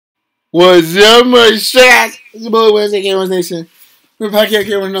What's up, my shots? It's your boy Wednesday Gamers Nation. We're back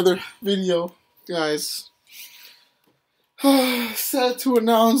here with another video, guys. Sad to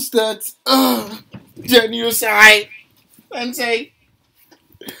announce that Genryūsai Sensei,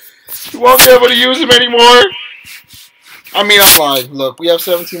 you won't be able to use him anymore. I mean, I'm lying. Look, we have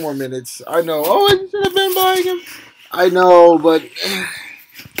 17 more minutes. I know. Oh, I should have been buying him. I know, but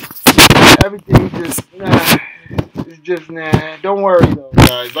everything just it's just nah. Don't worry though,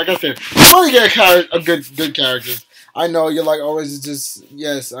 guys. Like I said, you want to get a good characters. I know you're like always just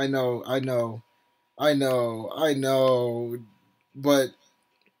yes. I know, but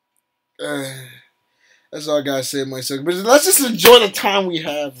that's all I gotta say myself. But let's just enjoy the time we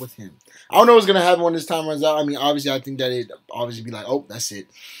have with him. I don't know what's gonna happen when this time runs out. I mean, obviously, I think that it obviously be like, oh, that's it.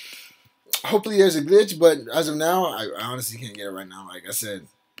 Hopefully, there's a glitch, but as of now, I honestly can't get it right now. Like I said,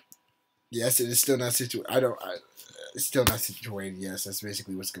 yes, it is still not situated. It's still not situated. Yes, that's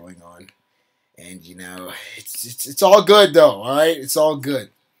basically what's going on. And you know, it's all good though. All right, it's all good.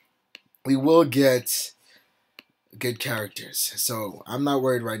 We will get good characters, so I'm not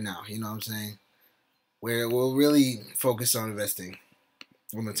worried right now. You know what I'm saying? We'll really focus on investing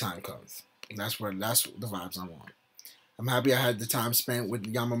when the time comes. That's the vibes I'm on. I'm happy I had the time spent with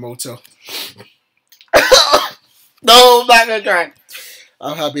Yamamoto. No, I'm not gonna cry.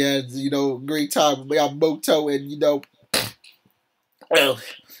 I'm happy I had, great time with Yamamoto, and well,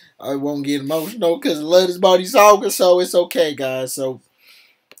 I won't get emotional because I love this body song, so it's okay, guys. So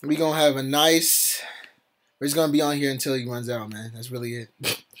we gonna have a nice. We're just gonna be on here until he runs out, man. That's really it.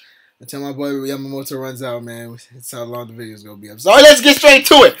 Until my boy Yamamoto runs out, man. That's how long the video's gonna be up. So let's get straight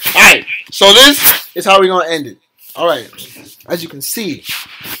to it. Alright. So this is how we're gonna end it. Alright. As you can see,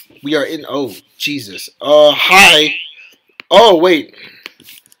 we are in Jesus. Hi. Oh wait.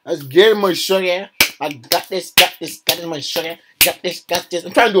 Let's get my sugar. I got this my sugar. Got this.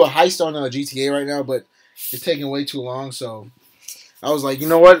 I'm trying to do a heist on GTA right now, but it's taking way too long, so I was like, you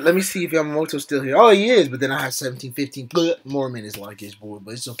know what? Let me see if Yamamoto's still here. Oh, he is, but then I have 17, 15 more minutes like his boy.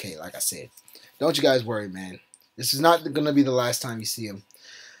 But it's okay, like I said. Don't you guys worry, man. This is not going to be the last time you see him.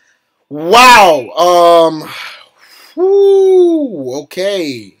 Wow. Whoo.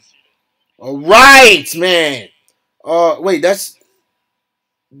 Okay. All right, man. Wait, that's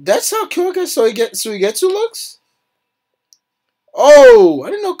how Kyoka Suigetsu looks? Oh, I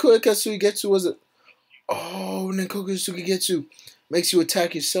didn't know Kyoka Suigetsu was a... Oh, and then Kyoka Suigetsu makes you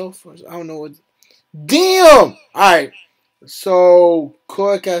attack yourself. I don't know what. Damn! Alright. So,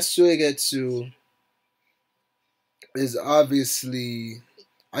 Kyoka Suigetsu is obviously.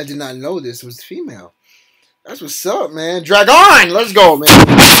 I did not know this was female. That's what's up, man. Dragon! Let's go, man.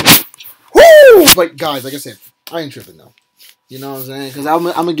 Woo! But, guys, like I said, I ain't tripping, though. You know what I'm saying? Because I'm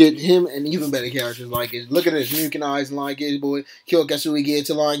going to get him and even better characters like it. Look at this. Mukin Eyes, Lion Gauge Boy. Kyoka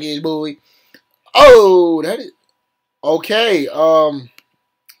Suigetsu, Lion Gauge Boy. Oh, that is. Okay, well,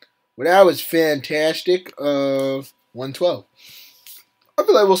 that was fantastic. 112. I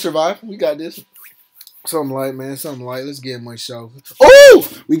feel like we'll survive. We got this. Something light, man. Something light. Let's get my show. Oh,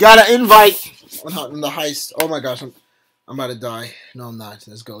 we got an invite on the heist. Oh my gosh, I'm about to die. No, I'm not.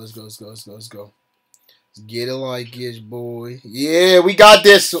 Let's go. Let's get it like this, boy. Yeah, we got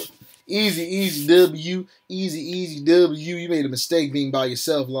this. Easy W. Easy W. You made a mistake being by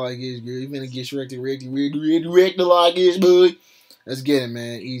yourself like this, girl. You finna get wrecked like this, boy. Let's get it,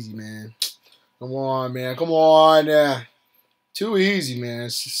 man. Easy, man. Come on, man. Come on. Too easy, man.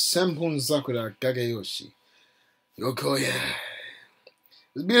 Senpun Sakura Kageyoshi. Yokoya.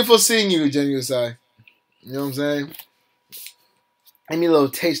 It's beautiful seeing you, Genryūsai. You know what I'm saying? Give me a little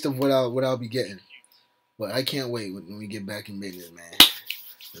taste of what I'll be getting. But I can't wait when we get back in business, man.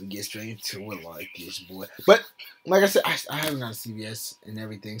 Let me get straight into it like this, boy. But, like I said, I haven't gone to CVS and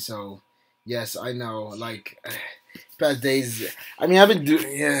everything, so, yes, I know, like, past days, I mean, I've been doing,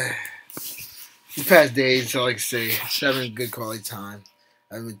 the past days, so like I say, just having a good quality time.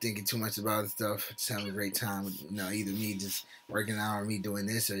 I haven't been thinking too much about stuff, just having a great time with, either me just working out or me doing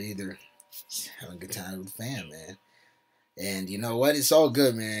this, or either just having a good time with the fam, man. And you know what? It's all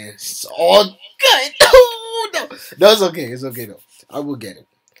good, man. It's all good. No, it's okay. It's okay, though. I will get it.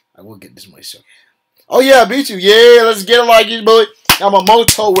 I will get this much sugar. Oh, yeah, I beat you. Yeah, let's get it like this, boy.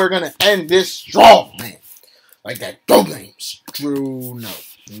 Yamamoto, we're going to end this strong, man. Like that dope name. True, no.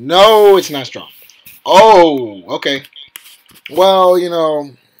 No, it's not strong. Oh, okay. Well,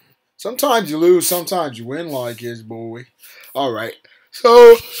 sometimes you lose, sometimes you win like this, boy. All right.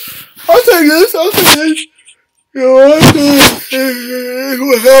 So, I'll take this. What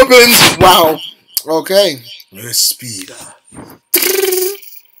happened? Wow. Okay. Let's speed up.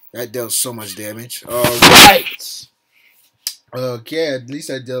 That dealt so much damage. Alright. Okay, at least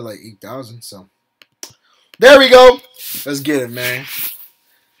I did like 8,000. So there we go. Let's get it, man.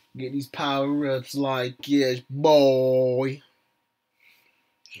 Get these power ups like yes, boy.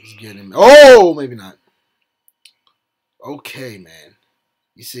 Let's get him. Oh, maybe not. Okay, man.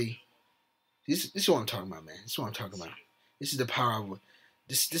 You see, this is what I'm talking about, man. This is what I'm talking about. This is the power.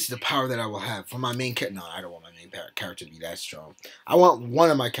 This is the power that I will have for my main character. No, I don't want my main character to be that strong. I want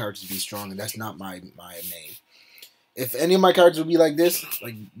one of my characters to be strong, and that's not my main. If any of my characters would be like this,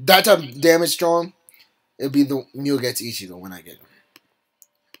 like that type of damage strong, it'll be the Mew gets Ichigo when I get him.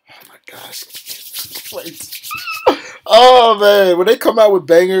 Oh my gosh. Oh man, when they come out with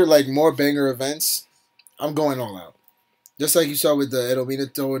banger, like more banger events, I'm going all out. Just like you saw with the Edo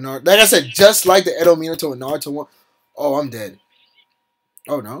Minato and Naruto. Like I said, just like the Edo Minato and Naruto one. Oh, I'm dead.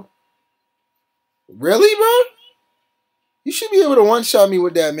 Oh no. Really, bro? You should be able to one-shot me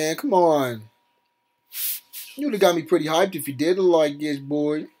with that, man. Come on. You would have got me pretty hyped if you did like this,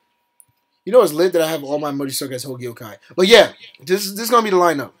 boy. You know it's lit that I have all my Mochisoka as Hogyokai. But yeah, this is gonna be the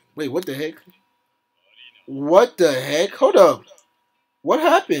lineup. Wait, what the heck? What the heck? Hold up. What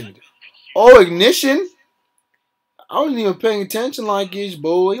happened? Oh, ignition? I wasn't even paying attention like this,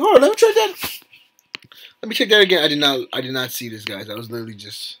 boy. Hold on, let me check that. Let me check that again. I did not see this, guys. I was literally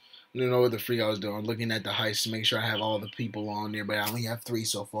just I didn't know what the freak I was doing. Looking at the heist to make sure I have all the people on there, but I only have 3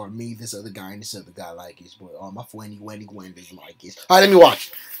 so far. Me, this other guy, and this other guy like his boy. Oh, my Wendy is like his. Alright, let me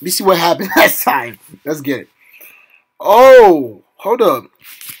watch. Let me see what happened last time. Let's get it. Oh, hold up.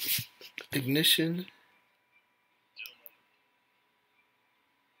 Ignition.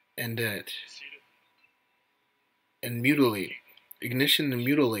 And that. And mutilate. Ignition and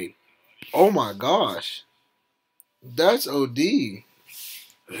mutilate. Oh my gosh. That's OD.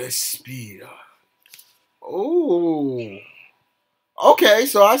 Let's speed. Oh. Okay,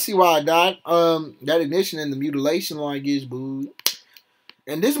 so I see why I died. That ignition and the mutilation like is boo.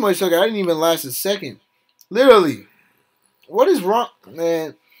 And this much sucker, I didn't even last a second. Literally. What is wrong?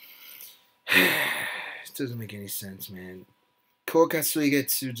 Man. It doesn't make any sense, man. Kokatsui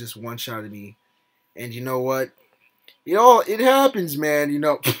gets to just one-shot me. And you know what? You know, it happens, man. You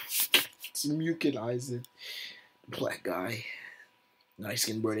know. Some Yukin Isaac. Black guy. Nice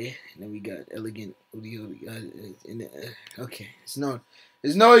skin birdie. And then we got elegant. Okay.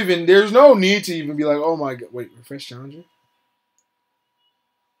 There's no need to even be like, oh my god. Wait, refresh challenger?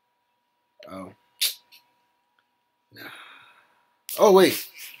 Oh. Oh, wait.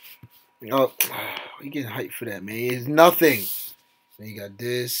 Oh, you getting hyped for that, man. It's nothing. Then you got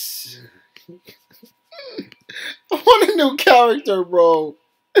this. I want a new character, bro.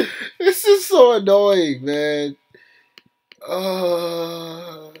 This is so annoying, man.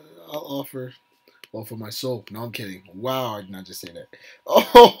 I'll offer my soul. No, I'm kidding. Wow, I did not just say that.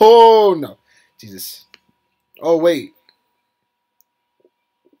 Oh, no. Jesus. Oh, wait.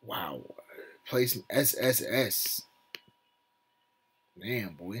 Wow. Placing SSS.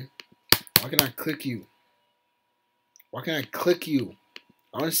 Damn, boy. Why can I click you? Why can't I click you?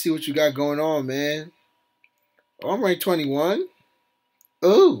 I want to see what you got going on, man. Oh, I'm ranked 21.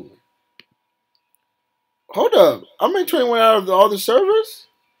 Ooh. Hold up. I'm ranked 21 out of all the servers?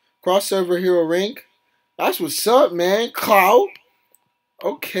 Cross server hero rank. That's what's up, man. Cloud.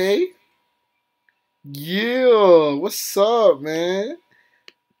 Okay. Yeah. What's up, man?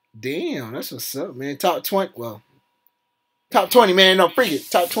 Damn, that's what's up, man. Top 20. Well, top 20, man. No, freak it.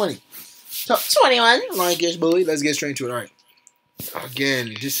 Top 20. Top 21. Like guess, bully. Let's get straight into it. All right.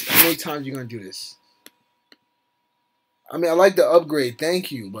 Again, just how many times you gonna do this? I mean, I like the upgrade.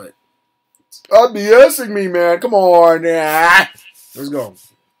 Thank you, but stop BSing me, man. Come on. Let's go.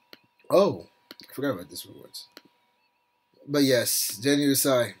 Oh, I forgot about this rewards. But yes,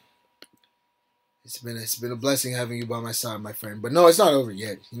 Genryūsai. It's been a blessing having you by my side, my friend. But no, it's not over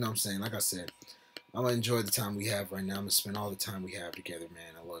yet. You know what I'm saying? Like I said, I'm gonna enjoy the time we have right now. I'm gonna spend all the time we have together,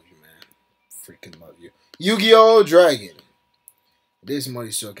 man. I love you, man. Freaking love you. Yu-Gi-Oh! Dragon. This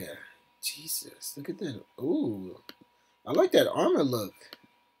Mochisoka. Jesus, look at that. Ooh. I like that armor look.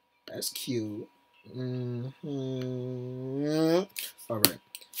 That's cute. Alright.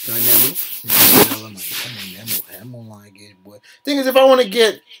 Boy. Thing is, if I want to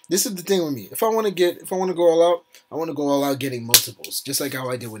get, this is the thing with me. If I want to go all out, I want to go all out getting multiples, just like how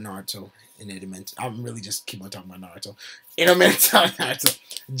I did with Naruto and Edamant. I'm really just keep on talking about Naruto. Naruto,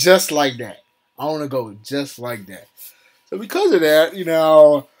 just like that. I want to go just like that. So because of that, you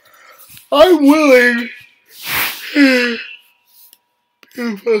know, I'm willing to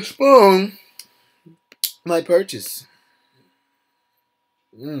postpone my purchase.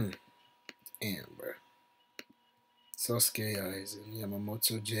 Damn, bro. Sasuke eyes and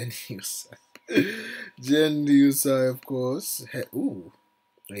Yamamoto Genryūsai. Genryūsai, of course. Ooh.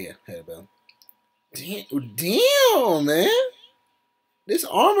 Oh, yeah, headbell. Damn, man. This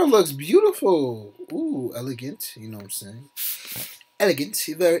armor looks beautiful. Ooh, elegant. You know what I'm saying? Elegant.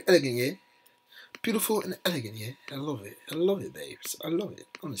 Very elegant, yeah. Beautiful and elegant, yeah. I love it. I love it, babes. I love it,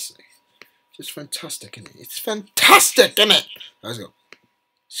 honestly. Just fantastic in it. It's fantastic in it. Let's go.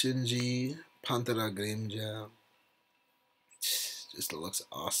 Shinji, Pantera Grimja. Just looks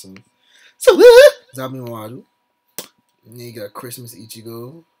awesome. So, Zabi Mawaru. And then you got Christmas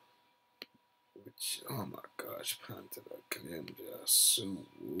Ichigo. Which, oh my gosh, Pantera Grimja. So,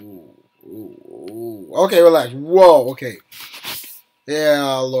 ooh. Okay, relax. Whoa, okay.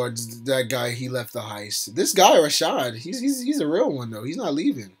 Yeah, Lord, that guy, he left the heist. This guy, Rashad, he's a real one, though. He's not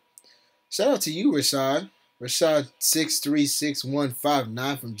leaving. Shout out to you, Rashad. Rashad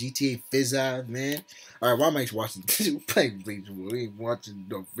 636159 from GTA Fizzard, man. Alright, why am I watching playing Bleach? We ain't watching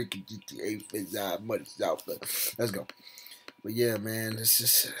no freaking GTA Fizzard money out, but let's go. But yeah, man, let's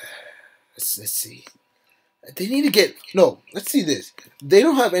see. They need to get let's see this. They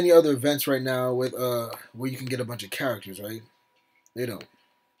don't have any other events right now with where you can get a bunch of characters, right? They don't.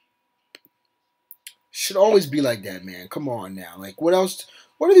 Should always be like that, man. Come on now. Like, what else?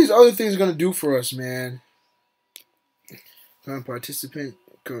 What are these other things gonna do for us, man? Current participant,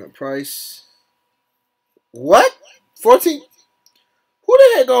 current price. What? 14? Who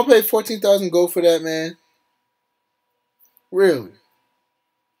the heck gonna pay 14,000 gold for that, man? Really?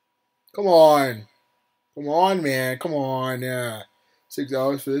 Come on, man. Come on, yeah.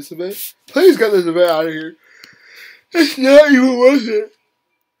 $6 for this event. Please get this event out of here. It's not even worth it.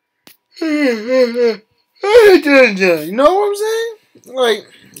 You know what I'm saying? Like,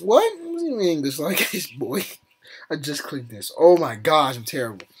 what? What do you mean English like this, boy? I just clicked this. Oh my gosh, I'm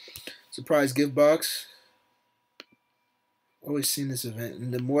terrible. Surprise gift box. Always seen this event,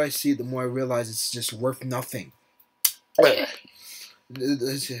 and the more I see it, the more I realize it's just worth nothing.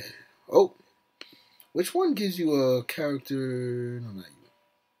 Oh, which one gives you a character? No, not you.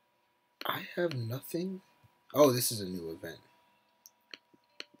 I have nothing. Oh, this is a new event.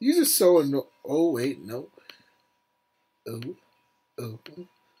 These are so annoying. Oh wait, no. Oh.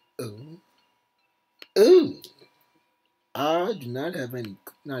 I do not have any,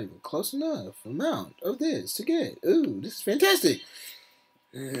 not even close enough amount of this to get. Ooh, this is fantastic.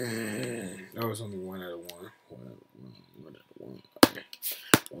 That was only 1 out of 1. 1 out of 1.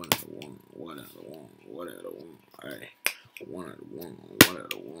 1 out of 1. Okay. 1 out of 1. 1 out of 1. 1 out of 1. Alright. 1 out of 1. 1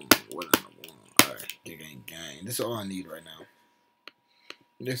 out of 1. 1 out of 1. Alright. Gang. This is all I need right now.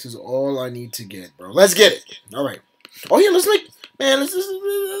 This is all I need to get, bro. Let's get it. Alright. Oh yeah, let's get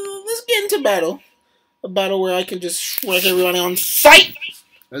into battle. A battle where I can just wreck everybody on sight.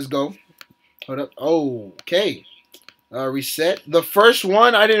 Let's go. Hold up. Oh, okay. Reset. The first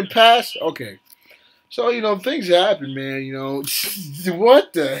one I didn't pass. Okay. So, things happen, man.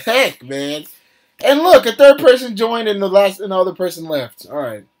 What the heck, man? And look, a third person joined and the other person left. All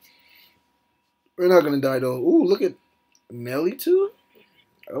right. We're not going to die, though. Ooh, look at Melly, too.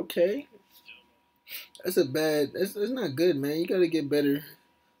 Okay. That's not good, man. You got to get better.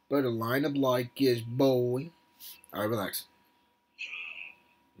 Better line up like this, boy. Alright, relax.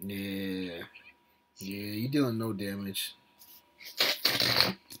 Yeah, you dealing no damage.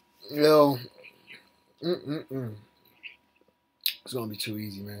 Yo. It's gonna be too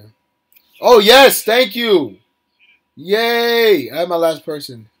easy, man. Oh, yes! Thank you! Yay! I have my last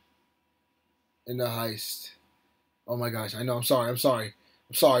person in the heist. Oh my gosh, I know, I'm sorry,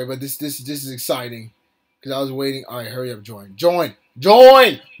 but this is exciting. Because I was waiting. Alright, hurry up, join.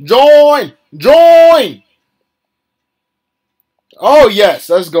 Oh, yes.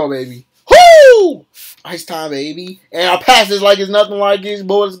 Let's go, baby. Woo! Ice time, baby. And I pass this like it's nothing like this,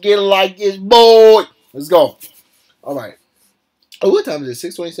 boy. Let's get it like this, boy. Let's go. All right. Oh, what time is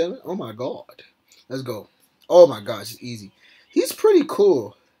it? 6:27? Oh, my God. Let's go. Oh, my gosh. It's easy. He's pretty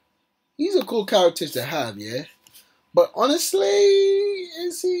cool. He's a cool character to have, yeah? But honestly,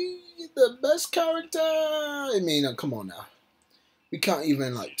 is he the best character? I mean, come on now. We can't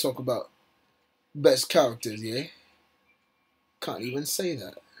even, talk about best characters, yeah? Can't even say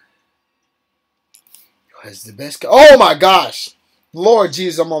that. It's the best. Oh my gosh! Lord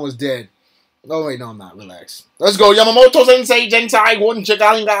Jesus, I'm almost dead. Oh wait, no, I'm not. Relax. Let's go, Yamamoto Sensei, Gensai, Gordon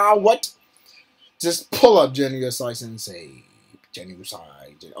Chikalinga. What? Just pull up Genryūsai Sensei.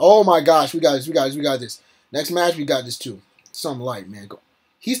 Genryūsai. Oh my gosh, we got this. Next match, we got this too. Some light, man. Go.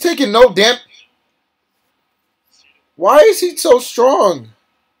 He's taking no damn. Why is he so strong?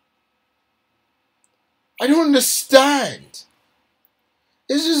 I don't understand.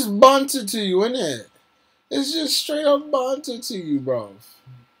 It's just bonded to you, isn't it? It's just straight up bonded to you, bro.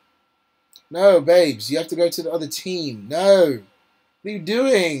 No, babes. You have to go to the other team. No. What are you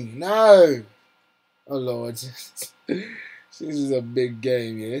doing? No. Oh, Lord. This is a big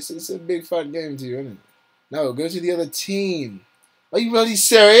game, yeah. It's a big fun game to you, isn't it? No, go to the other team. Are you really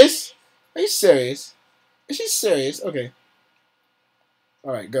serious? Are you serious? Is she serious? Okay.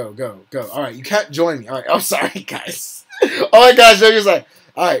 All right, go. All right, you can't join me. All right, I'm sorry, guys. Oh my gosh, Genryūsai.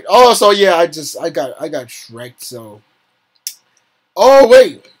 All right. Oh, so yeah, I got Shrek. So. Oh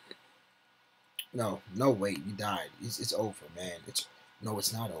wait. No, wait. You died. It's over, man. No,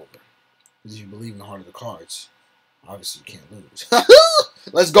 it's not over. Because you believe in the heart of the cards. Obviously, you can't lose.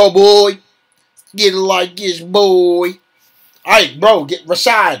 Let's go, boy. Get it like this, boy. All right, bro. Get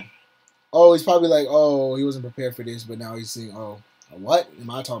Rashad. Oh, he's probably like, oh, he wasn't prepared for this, but now he's saying, oh, what am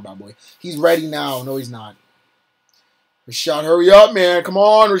I talking about, boy? He's ready now. No, he's not. Rashad, hurry up, man. Come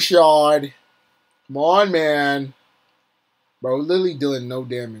on, Rashad. Come on, man. Bro, literally doing no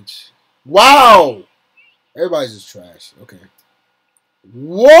damage. Wow. Everybody's just trash. Okay.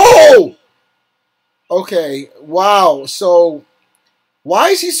 Whoa. Okay. Wow. So, why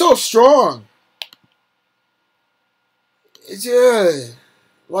is he so strong? Yeah.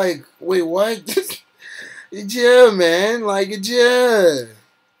 Like, wait, what? Yeah, man. Like, yeah.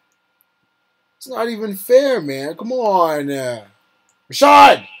 It's not even fair, man. Come on.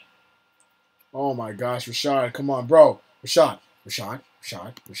 Rashad! Oh my gosh, Rashad. Come on, bro. Rashad. Okay,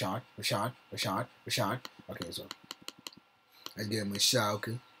 so let's get him a shot,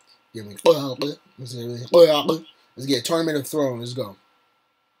 okay? Let's get a Tournament of Thrones. Let's go.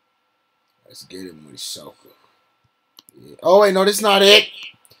 Let's get him with Soccer. Yeah. Oh, wait, no, that's not it.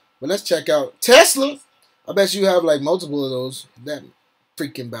 But let's check out Tesla. I bet you have like multiple of those. That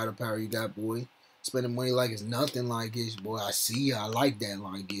freaking battle power you got, boy. Spending money like it's nothing like this, boy. I see you. I like that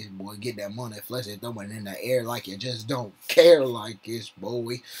like this, boy. Get that money, flesh it, throwing it in the air like you just don't care like this,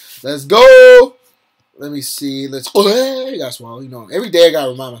 boy. Let's go. Let me see. Let's. I got swallow. You know, every day I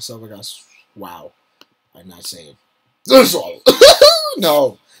gotta remind myself I got. Wow. I'm not saying. Swallow.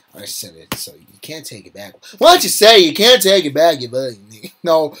 No. I said it, so you can't take it back. Why don't you say you can't take it back, you buddy?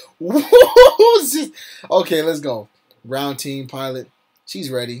 No. Okay, let's go. Ground team pilot. She's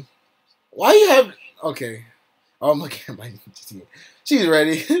ready. Why you have... Okay. Oh, I'm looking at my... She's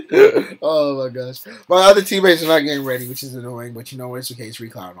ready. Oh, my gosh. My other teammates are not getting ready, which is annoying, but you know what? It's okay. It's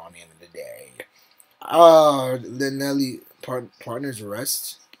recloud on the end of the day. The Nelly partner's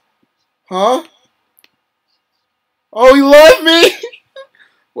arrest. Huh? Oh, he left me?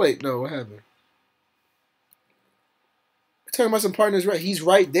 Wait, no, what happened? We're talking about some partners, right? He's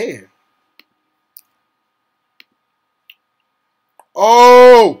right there.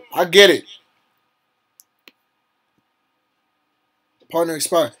 Oh, I get it. Partner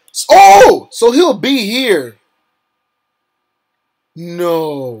expired. Oh, so he'll be here.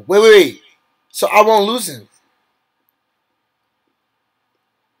 No. Wait. So I won't lose him.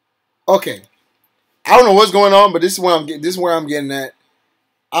 Okay. I don't know what's going on, but this is where I'm getting. This is where I'm getting at.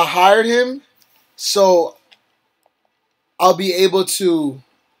 I hired him, so I'll be able to.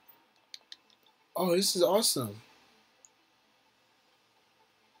 Oh, this is awesome.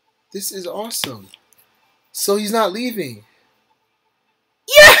 This is awesome. So he's not leaving.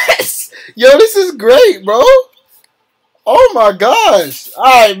 Yes! Yo, this is great, bro. Oh my gosh.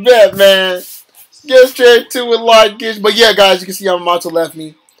 Alright, bet, man. Let's get straight to it like this. But yeah, guys, you can see Yamamoto left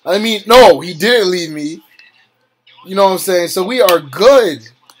me. I mean, no, he didn't leave me. You know what I'm saying? So we are good.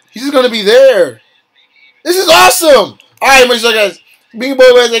 He's just going to be there. This is awesome. Alright, make sure, guys. Big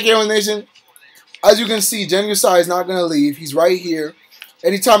Boy West, AK Nation. As you can see, Genryūsai is not going to leave. He's right here.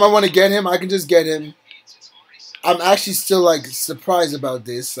 Anytime I want to get him, I can just get him. I'm actually still, like, surprised about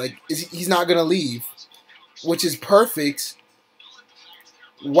this. Like, he's not going to leave. Which is perfect.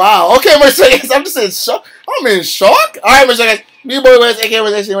 Wow. Okay, my guys, I'm just in shock. I'm in shock. Alright, my guys. Big Boy West, AK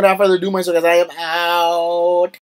Nation. Without further ado, my guys, I am out.